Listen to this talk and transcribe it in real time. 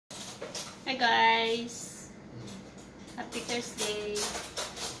Hi guys! Happy Thursday!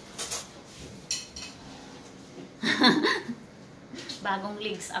 Bagong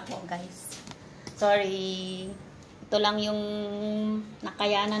legs ako guys. Sorry. Ito lang yung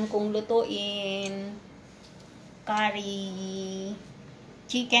nakayanan kong lutuin. Curry.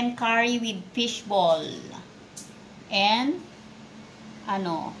 Chicken curry with fish ball. And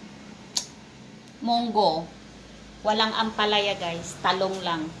mongo. Walang ampalaya guys. Talong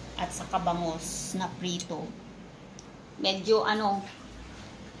lang. At saka bangus na prito. Medyo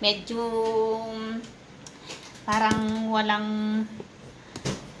parang walang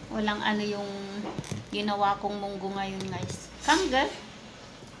yung ginawa kong munggo ngayon guys. Kangga.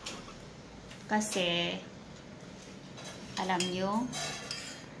 Kasi alam nyo,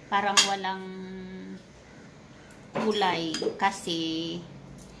 parang walang kulay kasi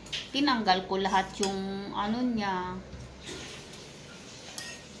tinanggal ko lahat yung niya.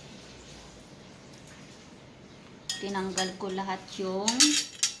 Tinanggal ko lahat yung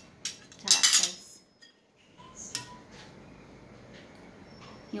sarap guys.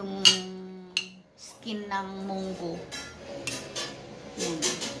 Yung skin ng munggo. Yan.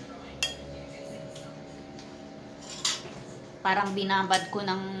 Parang binabad ko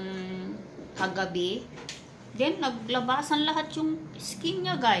ng kagabi. Then, naglabasan lahat yung skin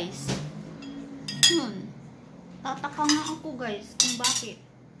niya guys. Yun. Tataka nga ako guys kung bakit.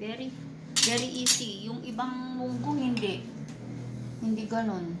 Very easy. Yung ibang munggo hindi. Hindi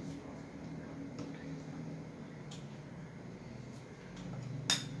ganun.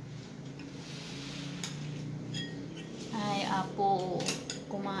 Ay, apo.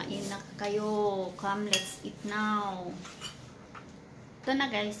 Kumain na kayo. Come, let's eat now. Ito na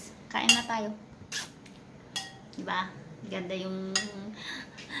guys. Kain na tayo. Diba? Ganda yung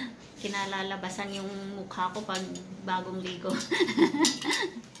kinalalabasan yung mukha ko pag bagong ligo.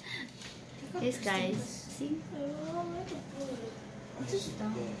 Yes guys, see?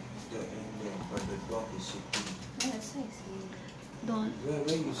 Don't. Where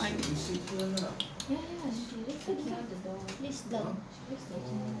you sit? You sit here now? Yeah, it's looking out the door. Please don't.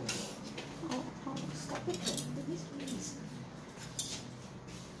 Oh, stop it. Please.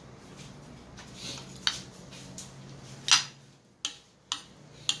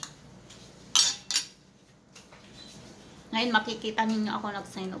 Ngayon makikita ninyo ako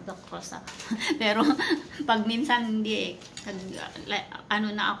nag-sign of the cross pero pag minsan hindi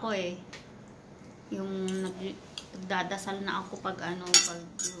na ako yung nagdadasal na ako pag pag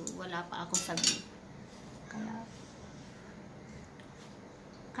wala pa ako sabi. Kaya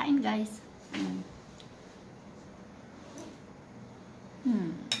kain guys.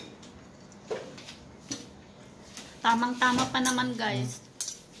 Tamang-tama pa naman guys.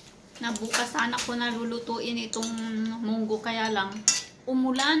 Na bukas sana ko nalulutuin itong munggo, kaya lang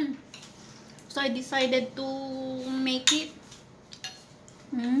umulan. So I decided to make it.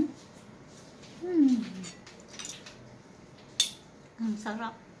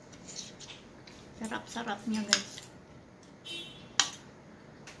 Sarap. Sarap niya guys.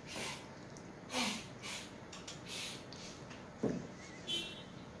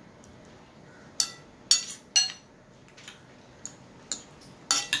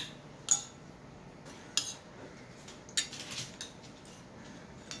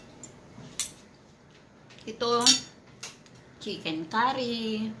 Ito, chicken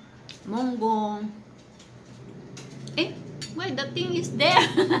curry, mongo. Why the thing is there?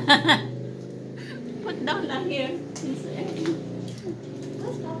 Put down lang here.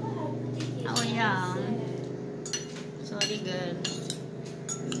 Oh yeah. Sorry girl.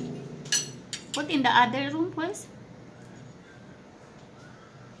 Put in the other room first.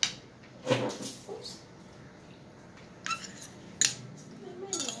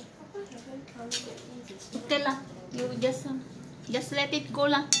 Okay lang. You just let it go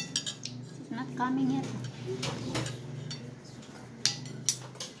lang. It's not coming yet.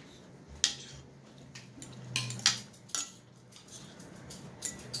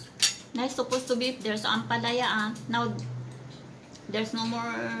 That's supposed to be if there's ampalaya. Now there's no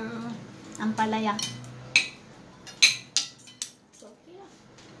more ampalaya. So, yeah.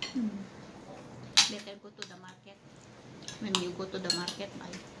 Better go to the market. When you go to the market,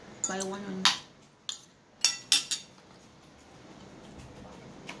 buy one.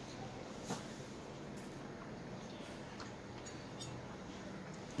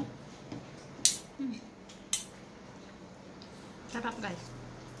 Sarap guys.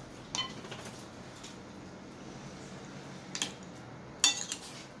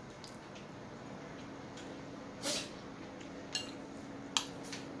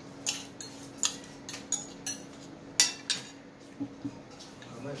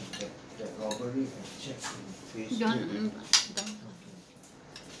 How much? that robbery and check in Facebook. Don't. Okay.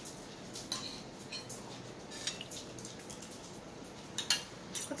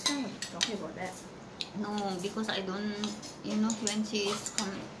 What's wrong with talking about that? No, because I don't, you know, when she is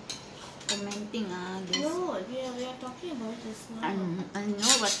commenting this. No, we are talking about this now. I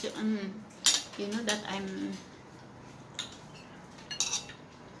know, but you know that I'm.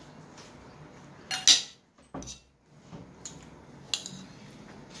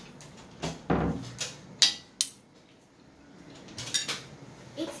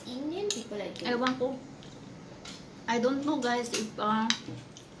 It's Indian people, I think. Ewan ko. I don't know, guys, if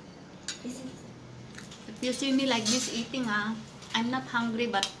you see me like this eating, I'm not hungry,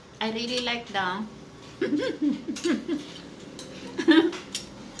 but I really like the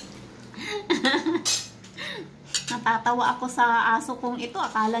natatawa ako sa aso kong ito.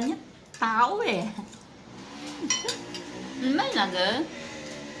 Akala niya tao eh. May naga.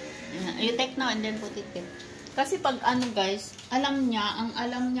 You take now and then put it in. Kasi pag ano, guys, alam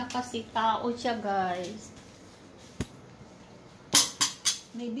niya kasi tao siya, guys.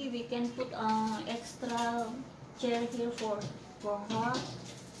 Maybe we can put extra chair here for her.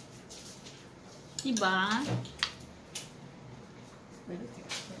 Diba?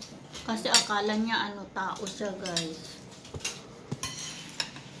 Kasi akala niya tao siya, guys.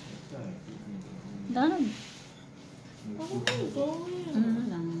 Done. Oh, going.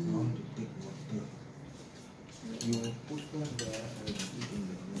 Lang. I want to take water. You put one there and eat in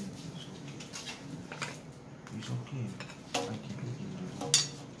the room. It's okay. I can eat in the room.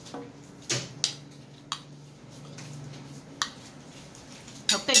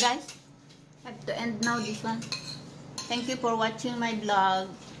 Okay, guys. I have to end now this one. Thank you for watching my vlog.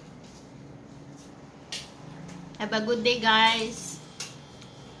 Have a good day, guys.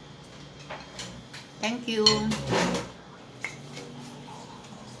 Thank you.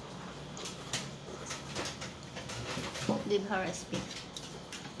 Leave her a speak.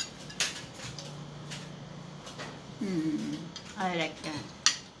 I like that.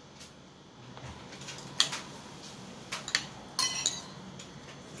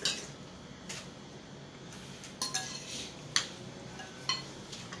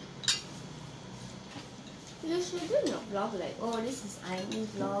 You should do your vlog like, oh, this is Aimee's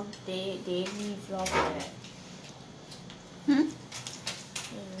vlog, daily vlog like that.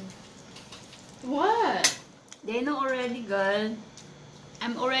 What? They know already, girl.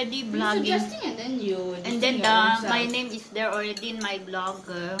 I'm already vlogging. You're suggesting and then you. And then my name is there already in my blog,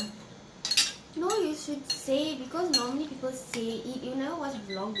 girl. No, you should say, because normally people say, you never watched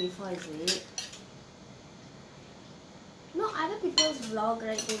vlog before, is it? No, other people's vlog,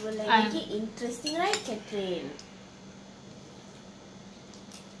 right, they will like make it interesting, right, Catherine?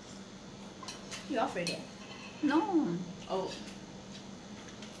 You off already? No. Oh.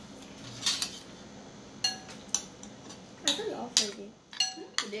 I thought you off already.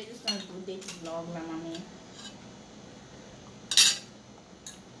 Today just gonna do this vlog, my mommy.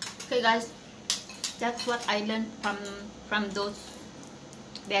 Okay, guys. That's what I learned from those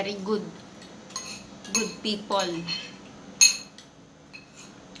very good people.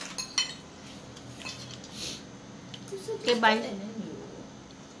 Okay, bye. And then you.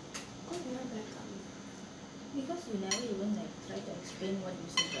 Oh, you're not back up. Because you never even like try to explain what you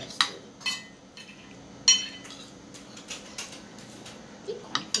suggested. Be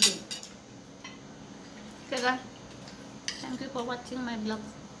confident. Okay, guys. Thank you for watching my vlog.